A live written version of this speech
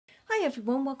Hi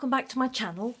everyone, welcome back to my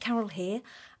channel. Carol here,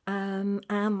 and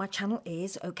my channel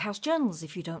is Oak House Journals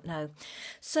if you don't know.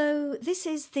 So this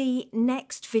is the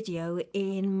next video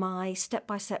in my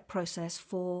step-by-step process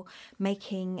for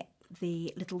making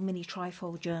the little mini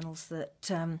trifold journals that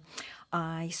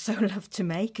I so love to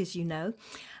make, as you know.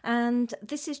 And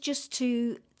this is just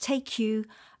to take you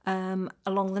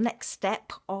along the next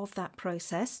step of that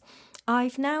process.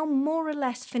 I've now more or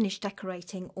less finished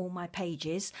decorating all my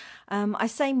pages. I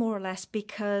say more or less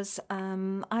because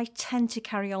I tend to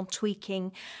carry on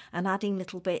tweaking and adding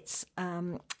little bits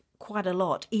quite a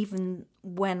lot, even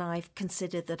when I've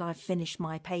considered that I've finished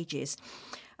my pages.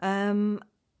 And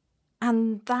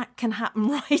that can happen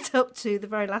right up to the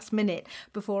very last minute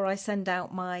before I send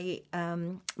out my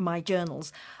my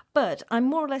journals. But I'm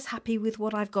more or less happy with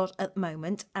what I've got at the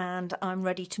moment, and I'm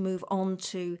ready to move on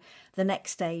to the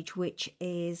next stage, which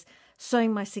is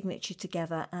sewing my signature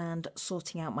together and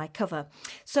sorting out my cover.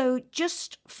 So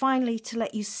just finally to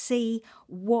let you see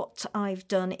what I've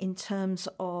done in terms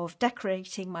of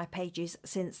decorating my pages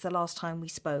since the last time we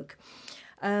spoke.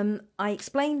 I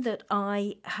explained that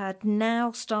I had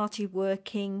now started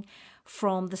working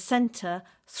from the centre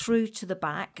through to the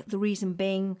back, the reason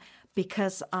being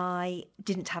because I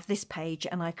didn't have this page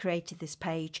and I created this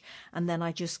page, and then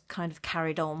I just kind of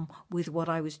carried on with what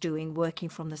I was doing, working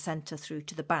from the centre through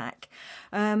to the back.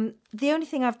 The only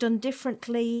thing I've done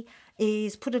differently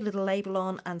is put a little label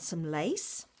on and some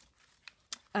lace.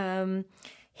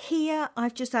 Here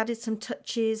I've just added some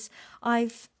touches.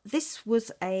 This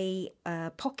was a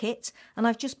pocket, and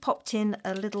I've just popped in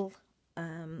a little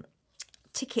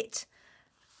ticket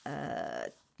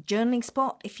journaling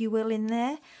spot, if you will, in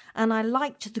there, and I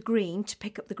liked the green to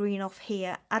pick up the green off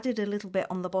here. Added a little bit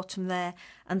on the bottom there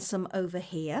and some over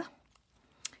here.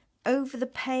 Over the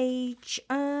page,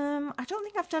 I don't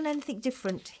think I've done anything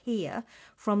different here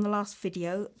from the last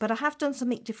video, but I have done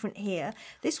something different here.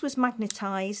 This was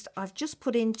magnetised. I've just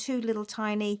put in two little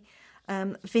tiny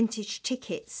vintage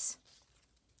tickets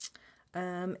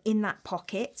in that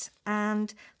pocket,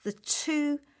 and the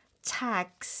two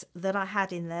tags that I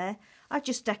had in there, I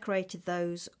just decorated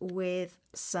those with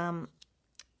some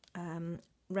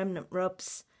remnant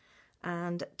rubs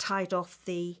and tied off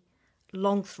the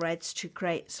long threads to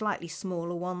create slightly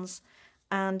smaller ones,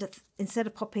 and instead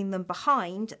of popping them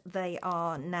behind, they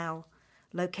are now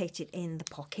located in the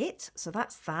pocket. So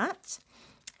that's that.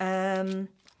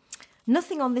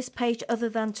 Nothing on this page other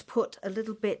than to put a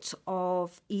little bit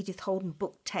of Edith Holden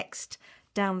book text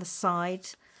down the side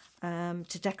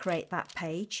to decorate that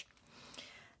page.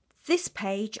 This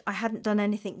page I hadn't done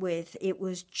anything with, it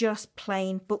was just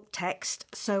plain book text,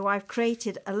 so I've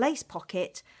created a lace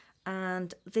pocket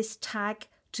and this tag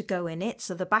to go in it.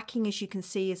 So the backing, as you can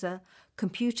see, is a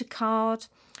computer card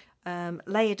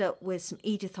layered up with some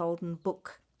Edith Holden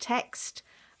book text,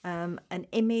 an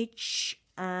image,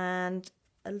 and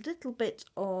a little bit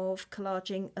of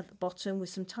collaging at the bottom with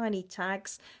some tiny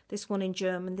tags, this one in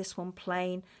German, this one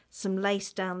plain, some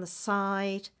lace down the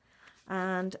side,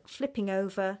 and flipping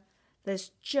over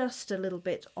there's just a little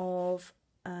bit of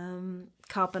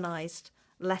carbonized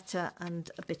letter and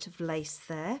a bit of lace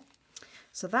there.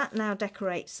 So that now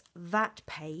decorates that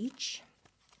page.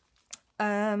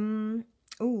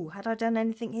 Oh, had I done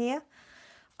anything here?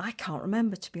 I can't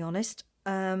remember, to be honest.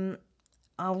 I'll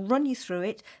run you through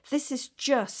it. This is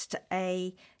just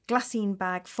a glassine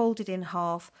bag folded in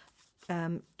half,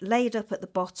 laid up at the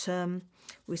bottom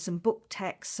with some book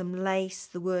text, some lace,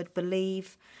 the word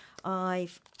believe.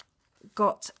 I've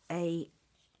got a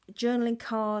journaling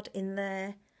card in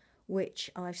there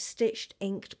which I've stitched,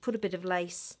 inked, put a bit of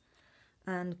lace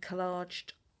and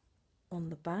collaged on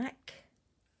the back.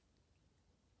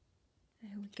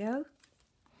 There we go.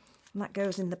 And that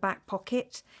goes in the back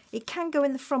pocket. It can go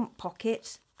in the front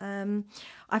pocket.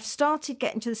 I've started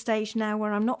getting to the stage now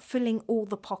where I'm not filling all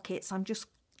the pockets, I'm just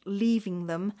leaving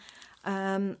them.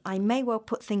 I may well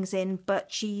put things in,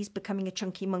 but she's becoming a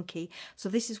chunky monkey, so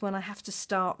this is when I have to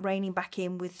start reining back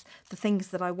in with the things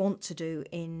that I want to do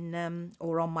in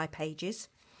or on my pages.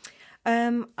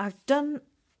 I've done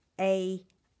a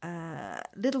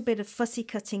little bit of fussy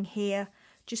cutting here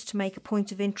just to make a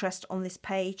point of interest on this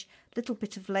page, little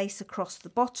bit of lace across the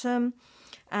bottom,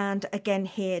 and again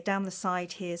here down the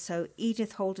side here, so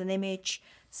Edith Holden image,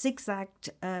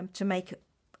 zigzagged to make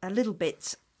a little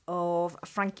bit of a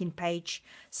franking page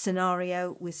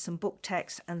scenario with some book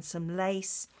text and some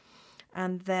lace.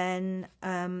 And then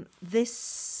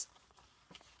this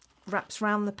wraps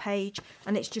around the page,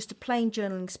 and it's just a plain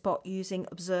journaling spot using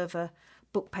Observer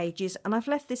book pages, and I've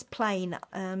left this plain.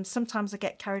 Sometimes I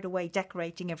get carried away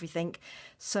decorating everything,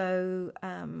 so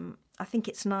I think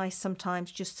it's nice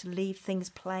sometimes just to leave things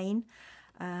plain.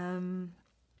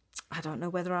 I don't know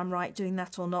whether I'm right doing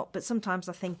that or not, but sometimes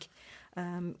I think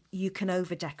you can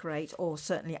over decorate, or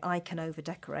certainly I can over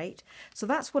decorate. So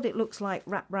that's what it looks like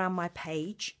wrapped around my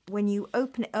page. When you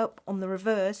open it up on the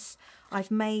reverse,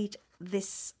 I've made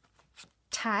this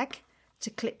tag to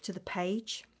clip to the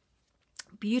page.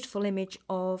 Beautiful image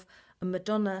of a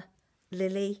Madonna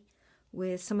lily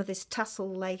with some of this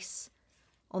tassel lace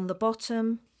on the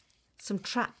bottom, some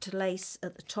trapped lace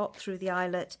at the top through the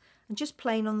eyelet, and just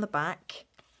plain on the back.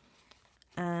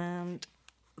 And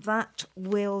that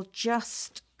will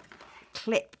just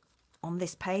clip on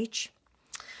this page.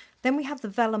 Then we have the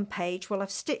vellum page. Well,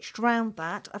 I've stitched around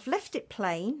that. I've left it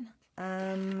plain.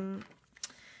 And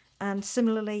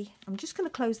similarly, I'm just going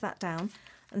to close that down.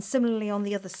 And similarly on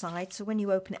the other side, so when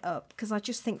you open it up, because I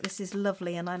just think this is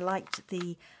lovely, and I liked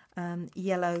the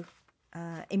yellow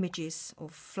images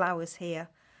of flowers here.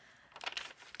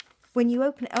 When you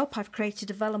open it up, I've created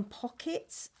a vellum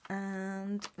pocket,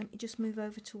 and let me just move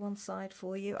over to one side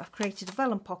for you. I've created a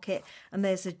vellum pocket, and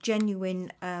there's a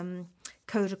genuine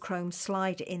Kodachrome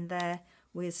slide in there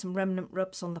with some remnant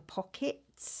rubs on the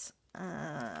pockets.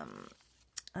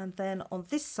 And then on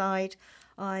this side,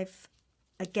 I've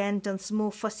again done some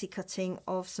more fussy cutting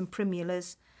of some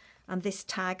primulas, and this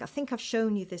tag. I think I've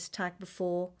shown you this tag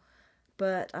before,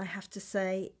 but I have to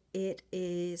say it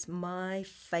is my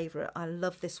favourite. I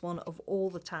love this one of all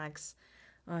the tags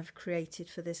I've created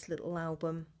for this little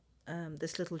album,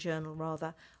 this little journal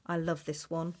rather. I love this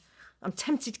one. I'm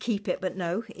tempted to keep it, but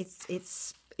no,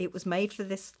 it was made for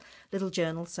this little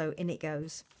journal, so in it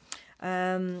goes.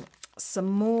 Some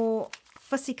more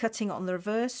fussy cutting on the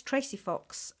reverse, Tracy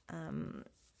Fox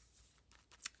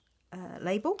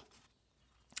label.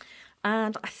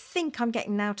 And I think I'm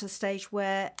getting now to the stage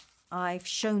where I've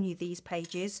shown you these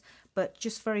pages, but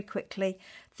just very quickly,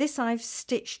 this I've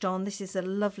stitched on. This is a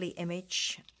lovely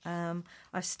image. I've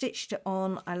stitched it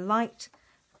on. I liked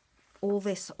all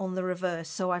this on the reverse,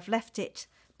 so I've left it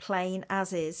plain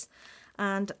as is.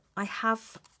 And I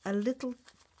have a little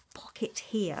pocket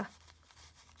here,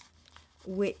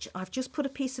 which I've just put a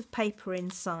piece of paper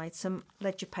inside, some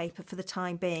ledger paper for the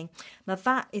time being. Now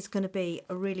that is going to be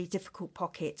a really difficult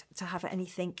pocket to have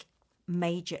anything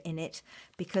major in it,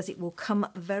 because it will come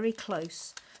very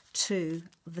close to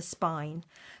the spine.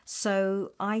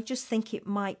 So I just think it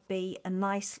might be a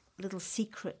nice little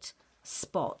secret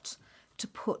spot to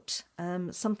put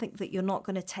something that you're not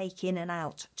going to take in and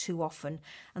out too often,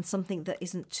 and something that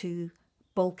isn't too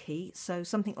bulky. So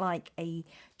something like a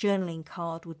journaling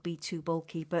card would be too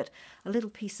bulky, but a little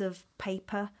piece of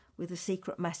paper with a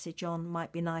secret message on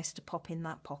might be nice to pop in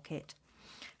that pocket.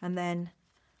 And then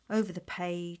over the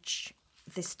page,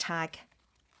 this tag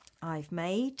I've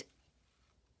made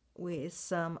with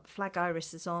some flag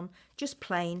irises on, just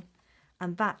plain,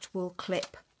 and that will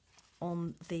clip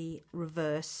on the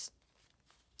reverse.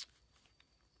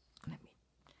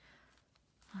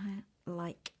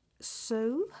 Like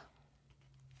so.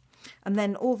 And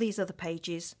then all these other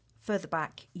pages further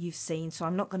back you've seen, so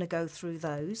I'm not going to go through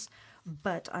those,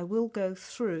 but I will go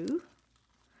through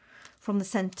from the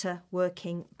centre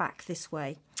working back this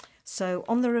way. So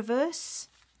on the reverse,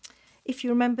 if you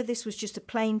remember, this was just a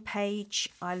plain page.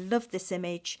 I loved this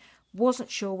image,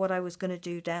 wasn't sure what I was going to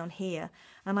do down here,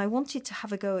 and I wanted to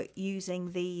have a go at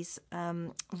using these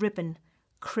ribbon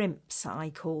crimps,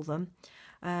 I call them.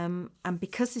 And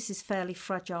because this is fairly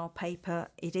fragile paper,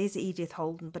 it is Edith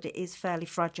Holden, but it is fairly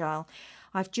fragile,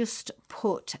 I've just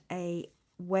put a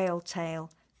whale tail,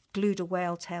 glued a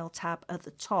whale tail tab at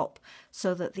the top,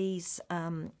 so that these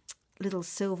little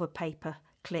silver paper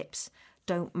clips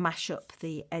don't mash up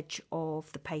the edge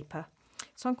of the paper.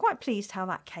 So I'm quite pleased how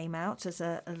that came out as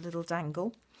a little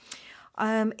dangle.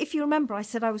 If you remember, I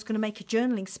said I was going to make a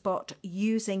journaling spot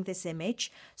using this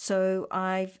image, so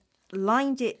I've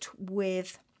lined it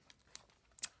with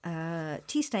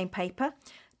tea stain paper,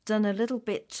 done a little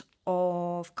bit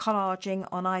of collaging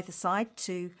on either side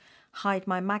to hide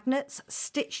my magnets,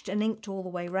 stitched and inked all the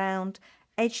way round,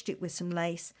 edged it with some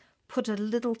lace, put a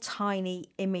little tiny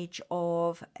image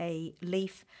of a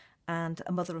leaf and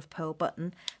a mother of pearl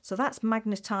button. So that's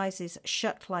magnetises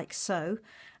shut like so,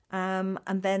 and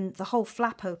then the whole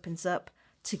flap opens up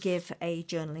to give a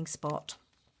journaling spot.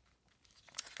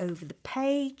 Over the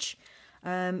page,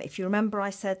 if you remember,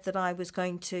 I said that I was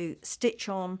going to stitch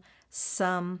on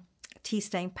some tea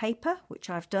stain paper, which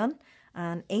I've done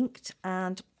and inked,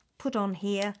 and put on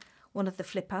here one of the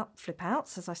flip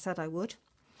outs, as I said I would.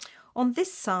 On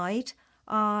this side,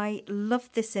 I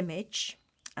loved this image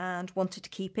and wanted to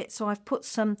keep it, so I've put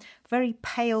some very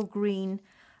pale green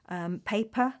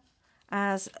paper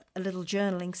as a little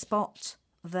journaling spot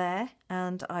there,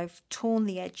 and I've torn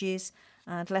the edges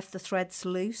and left the threads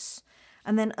loose.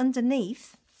 And then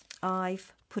underneath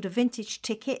I've put a vintage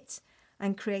ticket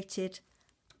and created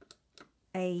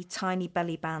a tiny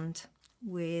belly band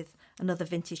with another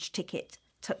vintage ticket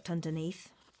tucked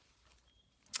underneath.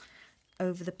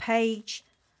 Over the page,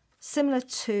 similar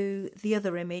to the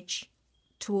other image,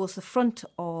 towards the front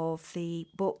of the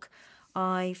book,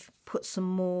 I've put some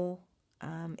more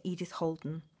Edith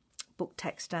Holden book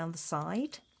text down the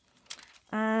side.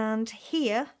 And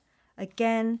here,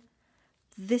 again,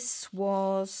 this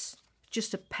was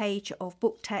just a page of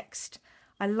book text.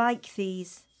 I like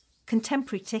these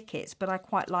contemporary tickets, but I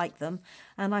quite like them.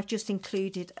 And I've just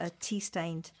included a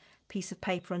tea-stained piece of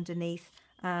paper underneath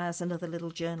as another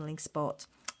little journaling spot.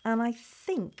 And I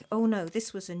think, oh no,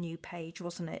 this was a new page,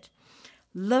 wasn't it?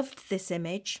 Loved this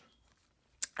image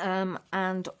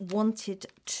and wanted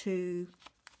to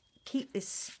keep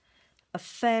this a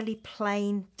fairly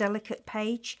plain, delicate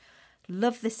page.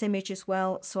 Love this image as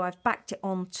well, so I've backed it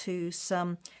onto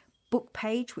some book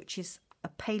page, which is a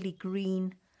paley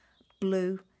green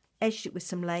blue, edged it with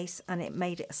some lace, and it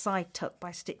made it a side tuck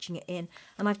by stitching it in.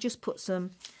 And I've just put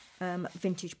some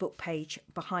vintage book page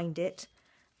behind it.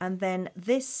 And then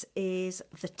this is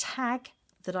the tag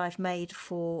that I've made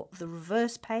for the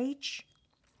reverse page,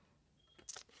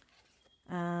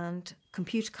 and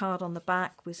computer card on the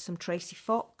back with some Tracy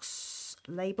Fox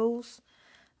labels,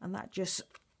 and that just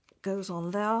goes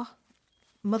on there.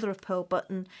 Mother of pearl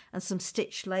button and some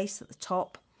stitched lace at the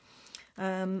top.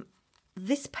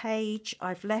 This page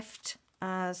I've left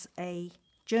as a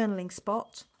journaling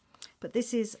spot, but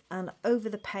this is an over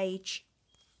the page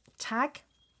tag,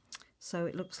 so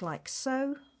it looks like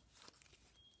so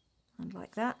and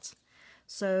like that.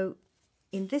 So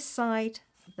in this side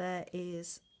there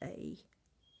is a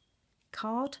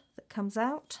card that comes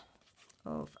out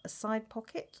of a side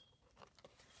pocket,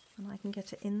 and I can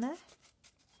get it in there.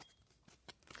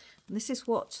 And this is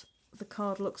what the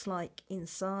card looks like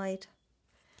inside,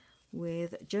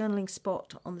 with a journaling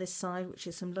spot on this side, which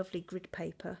is some lovely grid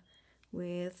paper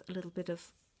with a little bit of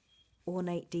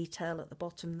ornate detail at the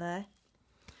bottom there.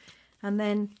 And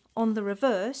then on the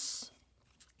reverse,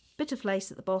 bit of lace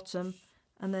at the bottom,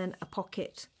 and then a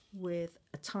pocket with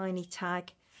a tiny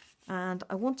tag. And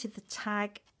I wanted the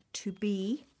tag to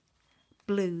be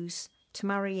blues to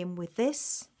marry in with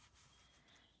this,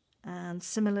 and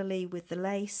similarly with the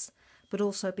lace, but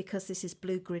also because this is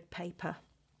blue grid paper.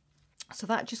 So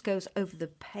that just goes over the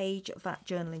page of that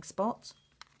journaling spot.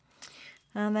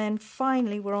 And then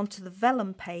finally we're on to the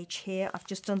vellum page here. I've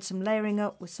just done some layering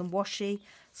up with some washi,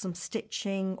 some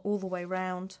stitching all the way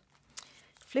round.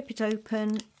 Flip it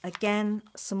open, again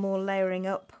some more layering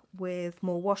up with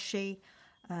more washi,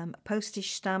 a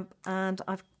postage stamp, and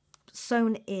I've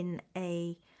sewn in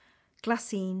a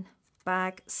glassine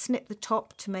bag, snip the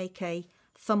top to make a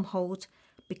thumb hold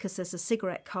because there's a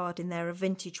cigarette card in there, a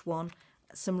vintage one,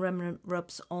 some remnant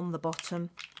rubs on the bottom,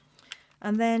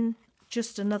 and then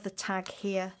just another tag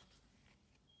here,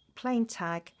 plain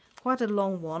tag, quite a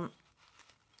long one,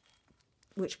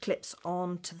 which clips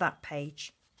on to that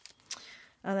page.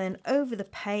 And then over the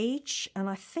page, and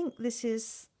I think this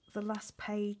is the last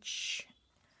page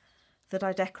that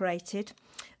I decorated.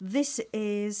 This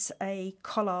is a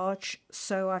collage,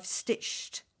 so I've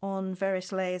stitched on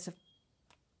various layers of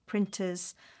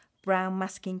printers, brown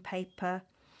masking paper,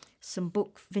 some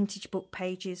vintage book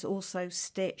pages also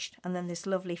stitched, and then this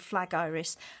lovely flag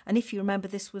iris. And if you remember,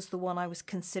 this was the one I was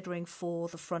considering for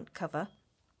the front cover.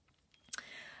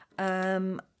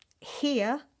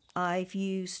 Here I've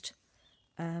used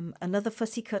another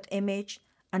fussy cut image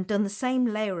and done the same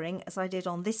layering as I did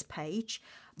on this page,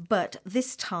 but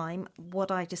this time what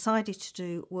I decided to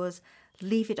do was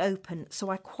leave it open.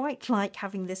 So I quite like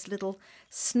having this little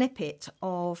snippet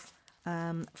of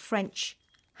French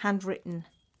handwritten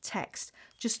text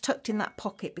just tucked in that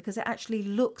pocket, because it actually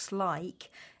looks like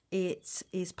it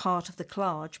is part of the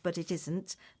collage, but it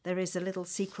isn't. There is a little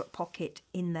secret pocket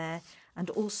in there, and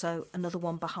also another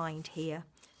one behind here.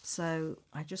 So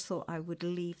I just thought I would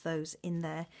leave those in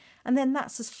there. And then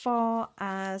that's as far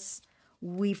as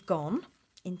we've gone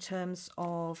in terms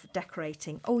of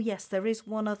decorating. Oh yes, there is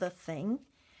one other thing.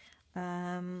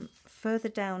 Further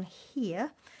down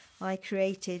here, I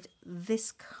created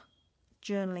this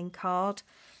journaling card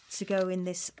to go in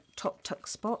this top tuck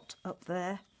spot up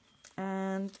there.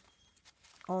 And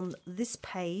on this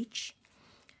page,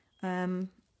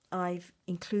 I've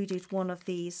included one of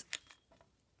these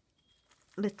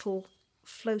little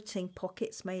floating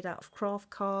pockets made out of craft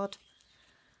card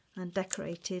and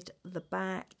decorated the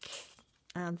back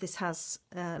and this has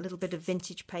a little bit of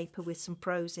vintage paper with some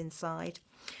prose inside.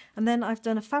 And then I've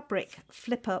done a fabric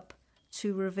flip up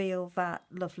to reveal that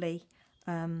lovely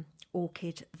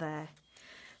orchid there.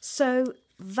 So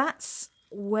that's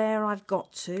where I've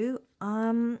got to.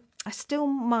 I still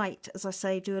might, as I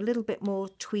say, do a little bit more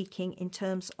tweaking in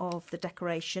terms of the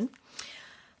decoration.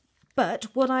 But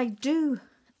what I do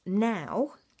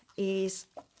now is,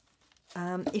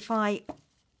 if I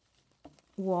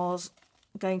was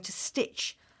going to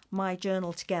stitch my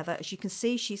journal together, as you can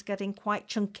see, she's getting quite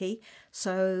chunky,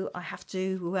 so I have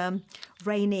to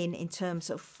rein in terms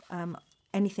of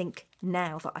anything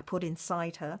now that I put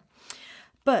inside her.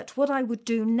 But what I would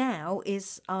do now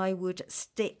is I would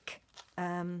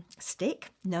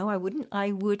no, I wouldn't.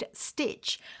 I would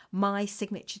stitch my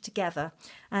signature together.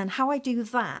 And how I do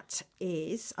that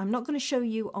is, I'm not going to show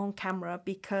you on camera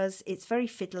because it's very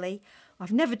fiddly.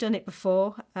 I've never done it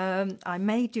before. I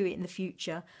may do it in the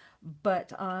future,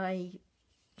 but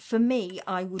for me,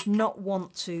 I would not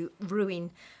want to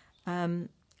ruin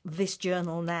this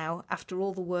journal now after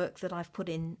all the work that I've put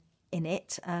in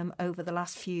it over the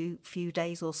last few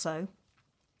days or so.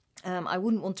 I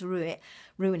wouldn't want to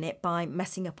ruin it by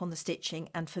messing up on the stitching,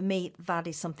 and for me that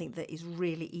is something that is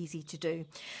really easy to do.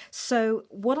 So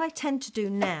what I tend to do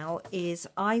now is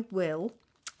I will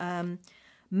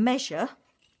measure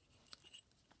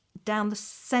down the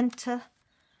centre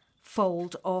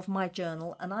fold of my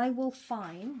journal, and I will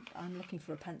find, I'm looking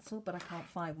for a pencil but I can't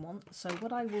find one, so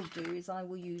what I will do is I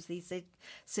will use these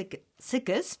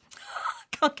C.xx.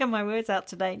 Can't get my words out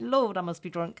today. Lord, I must be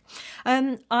drunk.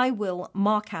 I will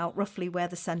mark out roughly where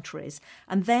the centre is,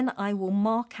 and then I will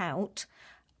mark out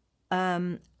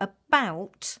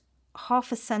about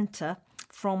half a centre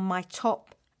from my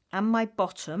top and my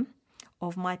bottom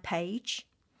of my page,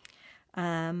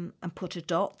 and put a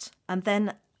dot, and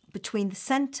then between the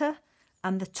centre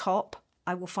and the top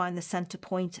I will find the centre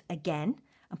point again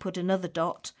and put another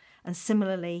dot, and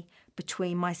similarly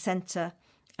between my centre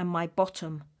and my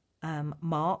bottom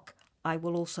mark I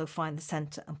will also find the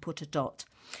centre and put a dot,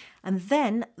 and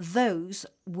then those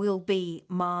will be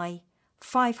my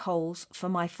 5 holes for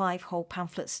my 5-hole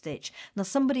pamphlet stitch. Now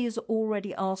somebody has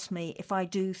already asked me if I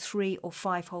do 3 or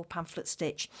 5-hole pamphlet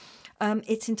stitch.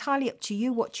 It's entirely up to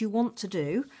you what you want to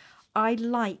do. I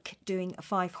like doing a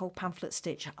 5-hole pamphlet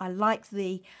stitch. I like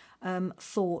the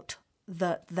thought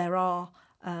that there are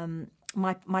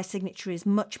my signature is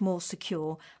much more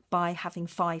secure by having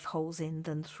 5 holes in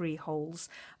than 3 holes.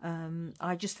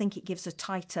 I just think it gives a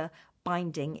tighter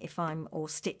binding or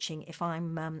stitching if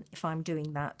I'm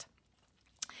doing that.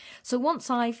 So once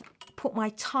I've put my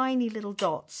tiny little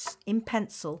dots in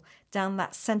pencil down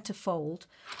that centre fold,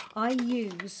 I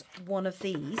use one of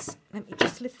these. Let me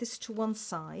just lift this to one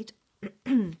side.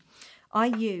 I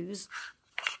use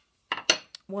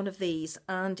one of these,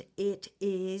 and it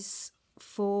is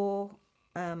for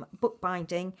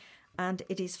bookbinding, and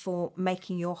it is for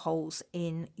making your holes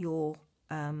in your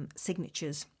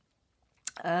signatures.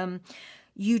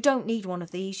 You don't need one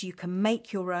of these. You can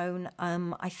make your own.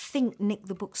 I think Nick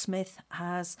the Booksmith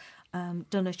has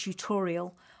done a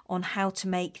tutorial on how to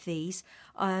make these.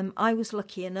 I was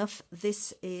lucky enough.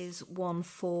 This is one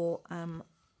for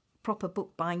proper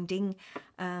bookbinding,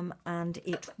 and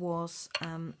it was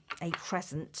a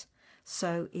present.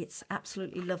 So it's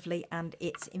absolutely lovely and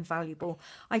it's invaluable.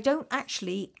 I don't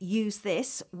actually use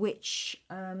this, which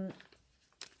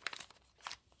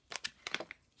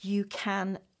you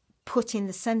can put in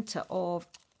the centre of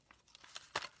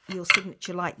your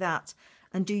signature like that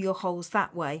and do your holes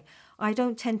that way. I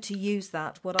don't tend to use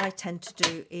that. What I tend to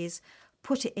do is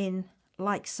put it in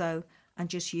like so and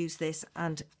just use this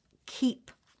and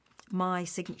keep my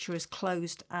signature as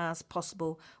closed as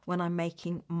possible when I'm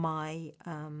making my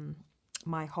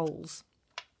my holes.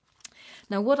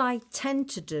 Now what I tend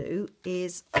to do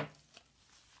is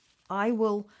I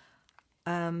will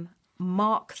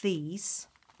mark the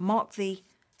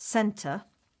centre,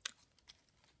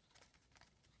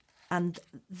 and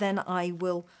then I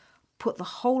will put the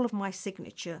whole of my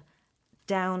signature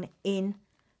down in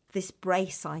this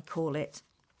brace, I call it,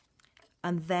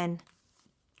 and then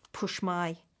push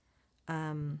my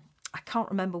I can't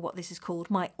remember what this is called,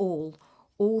 my all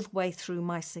the way through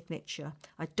my signature.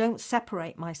 I don't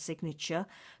separate my signature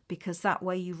because that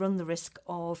way you run the risk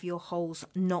of your holes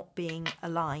not being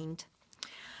aligned.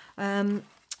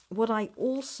 What I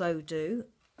also do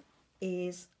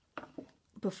is,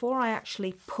 before I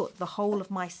actually put the whole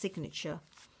of my signature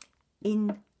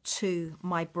into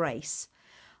my brace,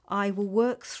 I will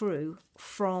work through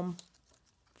from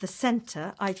the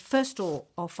centre. First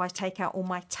off, I take out all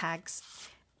my tags,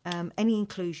 any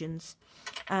inclusions,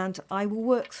 and I will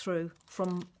work through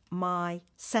from my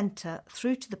centre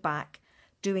through to the back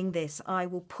doing this. I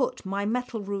will put my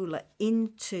metal ruler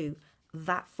into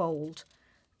that fold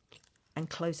and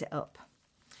close it up.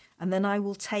 And then I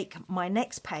will take my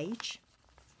next page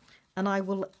and I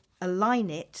will align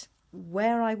it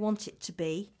where I want it to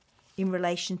be in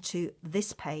relation to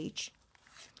this page,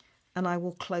 and I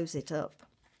will close it up.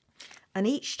 And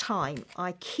each time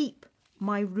I keep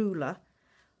my ruler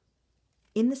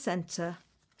in the centre,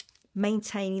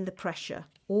 maintaining the pressure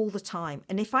all the time.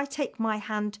 And if I take my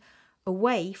hand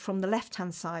away from the left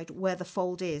hand side where the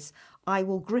fold is, I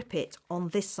will grip it on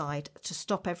this side to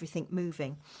stop everything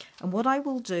moving. And what I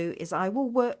will do is I will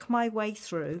work my way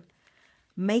through,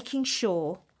 making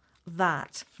sure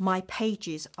that my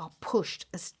pages are pushed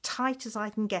as tight as I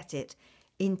can get it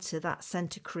into that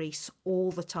centre crease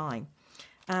all the time.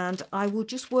 And I will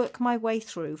just work my way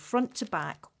through front to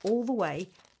back all the way,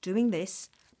 doing this,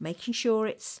 making sure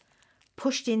it's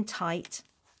pushed in tight.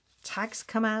 Tags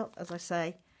come out, as I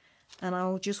say, and I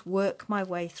will just work my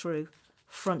way through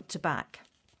front to back.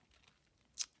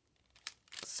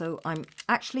 So I'm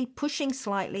actually pushing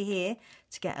slightly here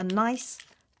to get a nice,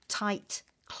 tight,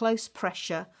 close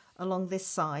pressure along this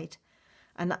side.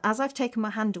 And as I've taken my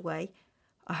hand away,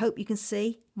 I hope you can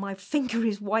see my finger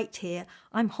is white here.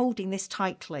 I'm holding this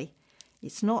tightly.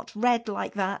 It's not red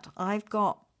like that. I've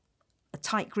got a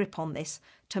tight grip on this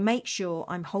to make sure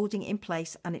I'm holding it in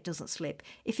place and it doesn't slip.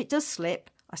 If it does slip,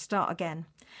 I start again.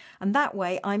 And that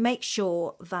way I make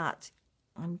sure that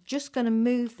I'm just going to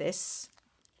move this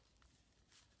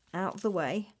out of the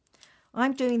way.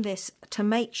 I'm doing this to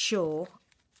make sure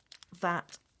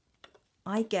that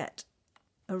I get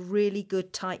a really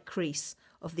good tight crease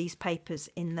of these papers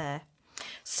in there.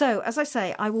 So as I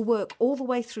say, I will work all the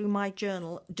way through my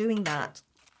journal doing that,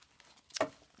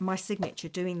 my signature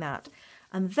doing that.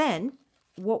 And then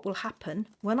what will happen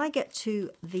when I get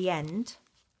to the end,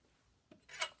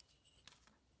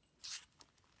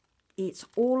 it's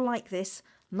all like this,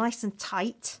 nice and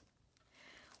tight.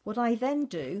 What I then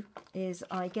do is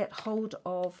I get hold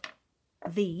of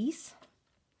these.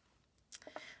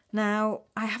 Now,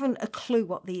 I haven't a clue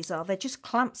what these are. They're just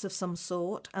clamps of some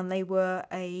sort, and they were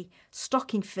a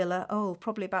stocking filler,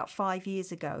 probably about 5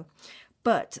 years ago.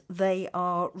 But they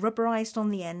are rubberized on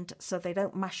the end so they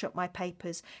don't mash up my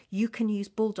papers. You can use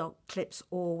bulldog clips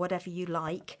or whatever you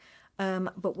like.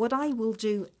 But what I will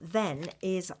do then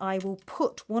is I will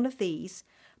put one of these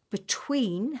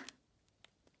between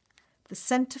the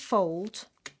centre fold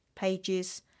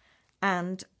pages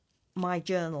and my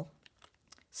journal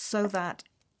so that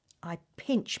I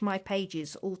pinch my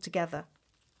pages all together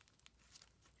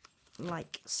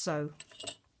like so.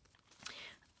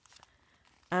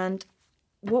 And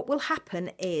what will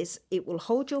happen is it will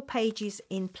hold your pages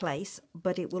in place,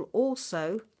 but it will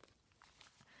also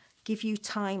give you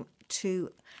time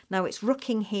to, now it's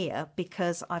rooking here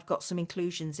because I've got some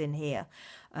inclusions in here,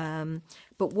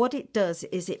 but what it does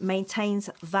is it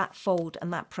maintains that fold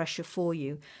and that pressure for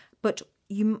you. But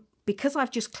because I've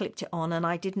just clipped it on and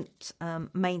I didn't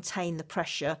maintain the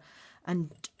pressure and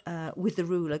with the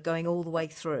ruler going all the way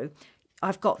through,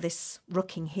 I've got this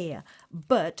rooking here.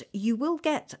 But you will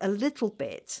get a little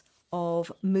bit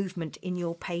of movement in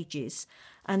your pages,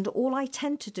 and all I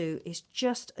tend to do is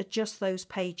just adjust those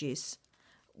pages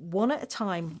one at a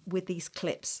time with these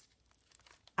clips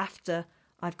after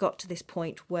I've got to this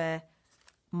point where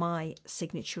my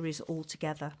signature is all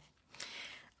together.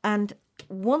 And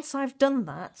once I've done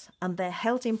that and they're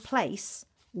held in place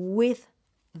with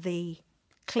the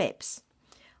clips,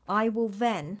 I will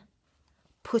then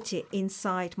put it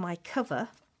inside my cover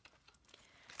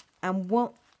and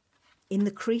in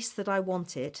the crease that I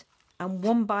want it, and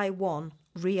one by one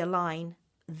realign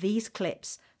these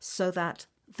clips so that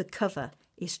the cover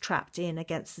is trapped in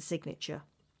against the signature.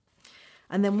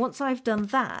 And then once I've done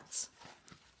that,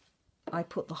 I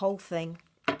put the whole thing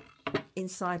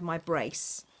inside my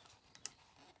brace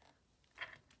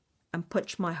and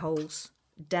punch my holes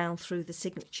down through the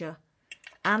signature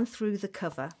and through the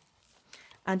cover.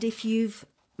 And if you've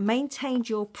maintained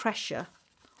your pressure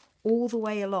all the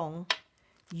way along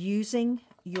using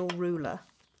your ruler,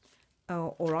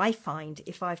 or I find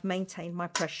if I've maintained my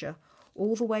pressure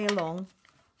all the way along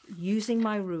using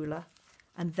my ruler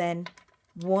and then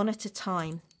one at a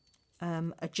time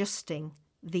adjusting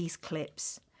these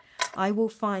clips, I will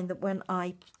find that when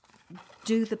I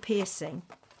do the piercing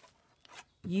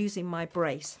using my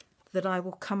brace, that I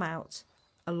will come out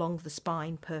along the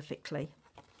spine perfectly.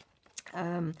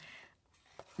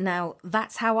 Now,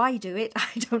 that's how I do it.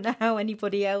 I don't know how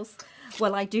anybody else,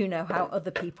 well, I do know how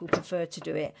other people prefer to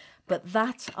do it, but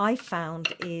that I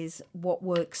found is what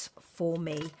works for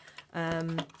me.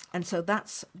 And so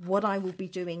that's what I will be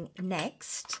doing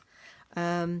next,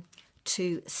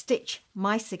 to stitch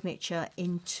my signature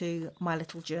into my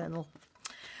little journal.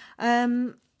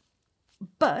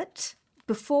 But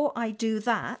before I do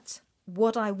that,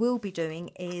 what I will be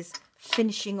doing is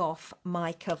finishing off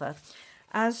my cover.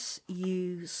 As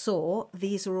you saw,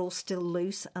 these are all still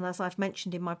loose, and as I've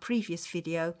mentioned in my previous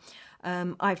video,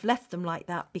 I've left them like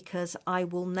that because I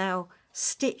will now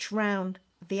stitch round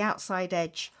the outside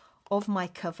edge of my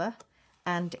cover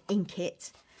and ink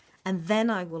it, and then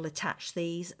I will attach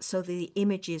these so the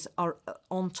images are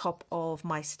on top of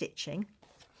my stitching.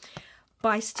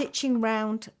 By stitching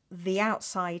round the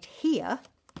outside here,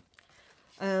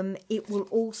 it will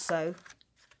also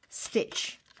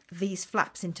stitch these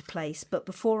flaps into place. But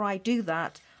before I do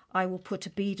that, I will put a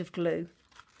bead of glue.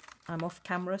 I'm off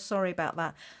camera, sorry about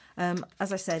that.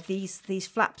 As I said, these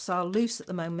flaps are loose at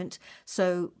the moment,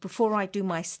 so before I do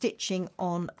my stitching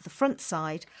on the front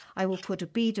side, I will put a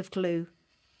bead of glue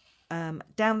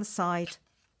down the side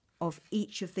of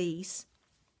each of these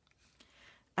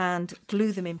and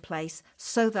glue them in place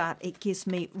so that it gives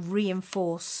me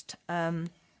reinforced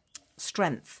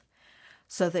strength,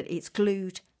 so that it's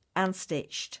glued and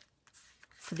stitched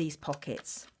for these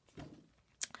pockets.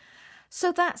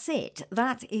 So that's it.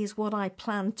 That is what I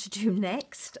plan to do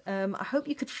next. I hope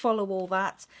you could follow all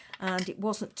that and it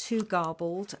wasn't too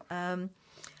garbled.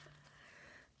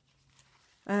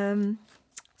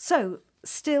 So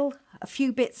still a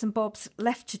few bits and bobs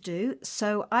left to do.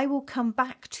 So I will come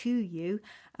back to you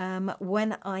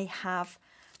when I have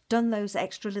done those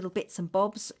extra little bits and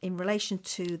bobs in relation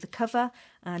to the cover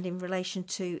and in relation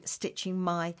to stitching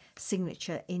my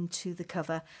signature into the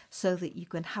cover, so that you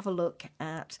can have a look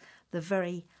at the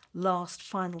very last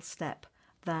final step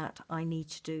that I need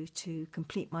to do to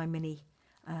complete my mini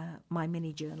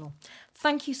journal.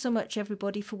 Thank you so much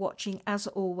everybody for watching. As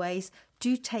always,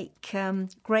 do take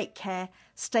great care,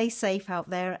 stay safe out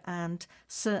there, and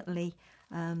certainly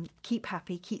keep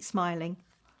happy, keep smiling.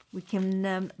 We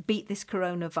can beat this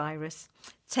coronavirus.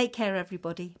 Take care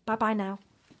everybody. Bye bye now.